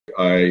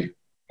I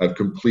have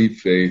complete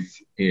faith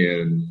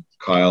in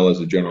Kyle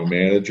as a general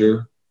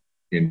manager,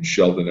 in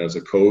Sheldon as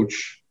a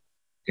coach,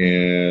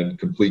 and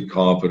complete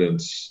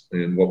confidence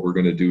in what we're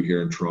going to do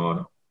here in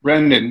Toronto.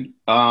 Brendan,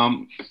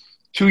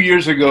 2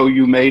 years ago,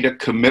 you made a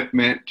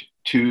commitment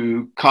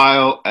to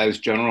Kyle as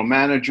general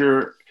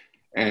manager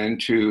and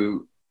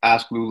to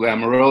ask Lou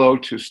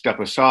Lamoriello to step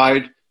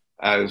aside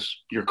as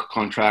your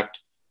contract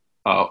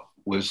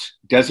was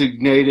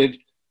designated.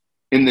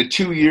 In the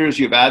 2 years,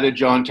 you've added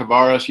John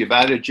Tavares, you've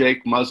added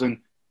Jake Muzzin,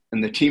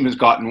 and the team has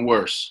gotten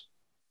worse.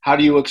 How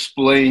do you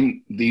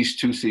explain these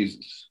 2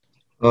 seasons?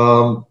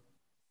 Well,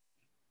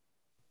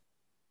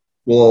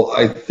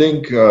 I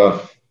think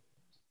that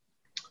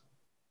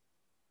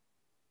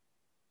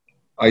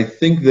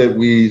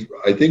we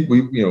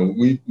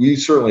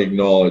certainly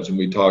acknowledge, and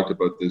we talked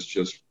about this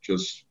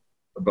just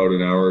about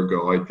an hour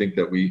ago. I think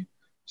that we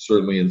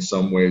certainly in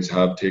some ways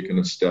have taken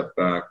a step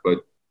back, but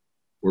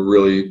we're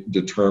really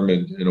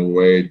determined in a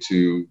way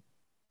to,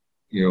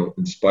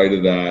 in spite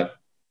of that,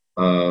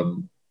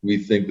 we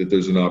think that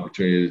there's an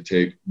opportunity to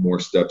take more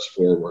steps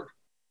forward.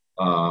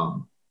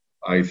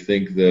 I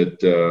think that,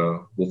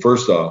 well,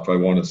 first off, I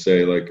want to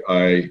say,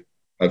 I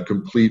have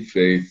complete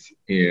faith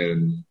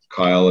in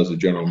Kyle as a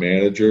general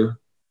manager,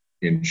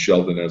 in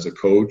Sheldon as a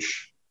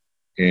coach,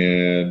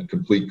 and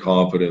complete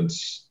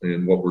confidence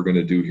in what we're going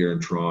to do here in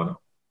Toronto.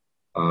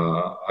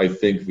 I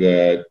think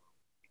that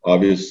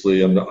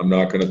obviously I'm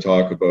not going to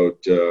talk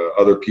about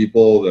other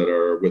people that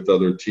are with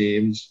other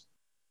teams,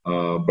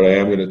 but I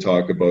am going to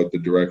talk about the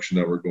direction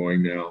that we're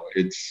going now.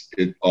 It's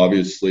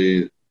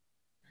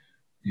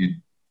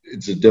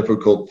a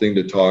difficult thing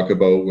to talk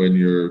about when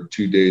you're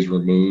 2 days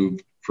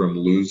removed from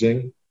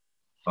losing.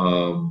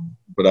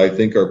 But I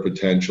think our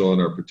potential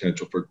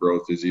for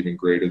growth is even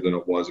greater than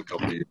it was a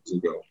couple of years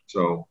ago.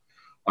 So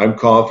I'm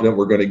confident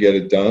we're going to get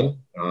it done.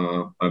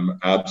 I'm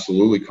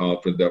absolutely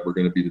confident that we're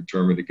going to be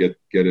determined to get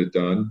it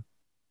done.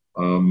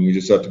 We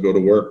just have to go to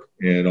work.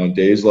 And on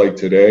days like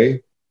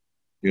today,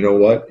 you know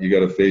what? You got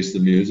to face the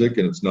music,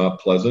 and it's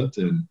not pleasant.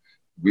 And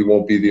we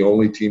won't be the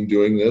only team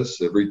doing this.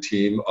 Every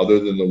team, other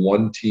than the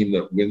one team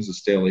that wins the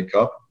Stanley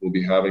Cup, will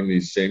be having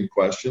these same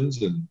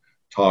questions and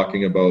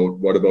talking about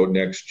what about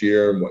next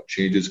year and what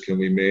changes can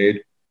we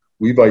make.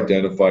 We've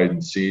identified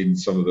and seen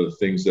some of the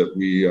things that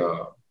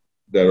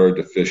that are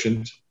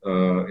deficient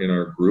in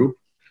our group.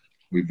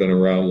 We've been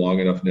around long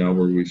enough now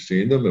where we've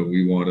seen them, and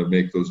we want to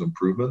make those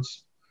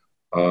improvements.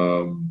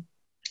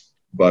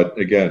 But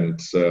again,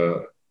 it's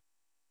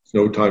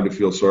no time to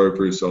feel sorry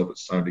for yourself.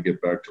 It's time to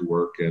get back to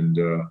work. And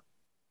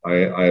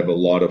I have a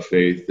lot of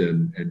faith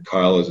in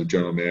Kyle as a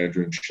general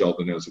manager and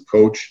Sheldon as a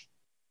coach,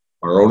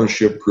 our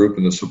ownership group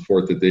and the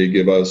support that they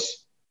give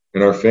us,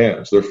 and our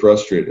fans. They're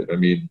frustrated. I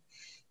mean,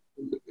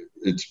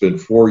 it's been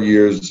 4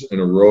 years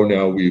in a row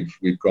now we've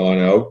gone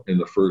out in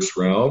the first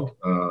round.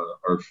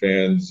 Our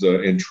fans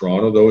in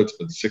Toronto, though, it's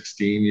been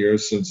 16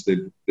 years since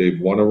they've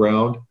won a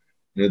round,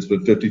 and it's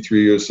been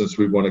 53 years since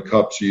we've won a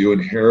cup. So you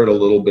inherit a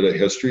little bit of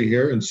history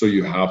here, and so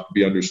you have to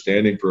be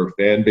understanding for a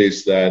fan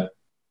base that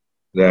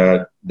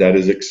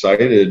is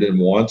excited and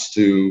wants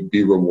to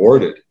be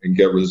rewarded and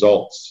get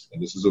results.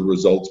 And this is a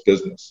results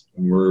business,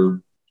 and we're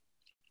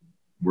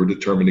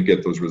determined to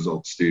get those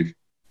results, Steve.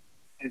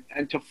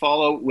 And to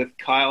follow with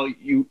Kyle,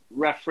 you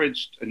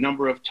referenced a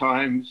number of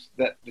times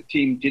that the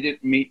team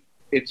didn't meet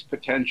its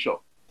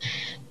potential.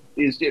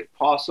 Is it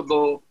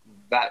possible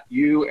that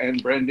you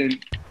and Brendan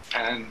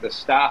and the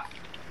staff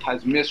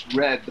has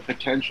misread the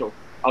potential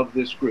of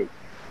this group?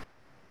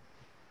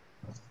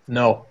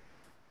 No.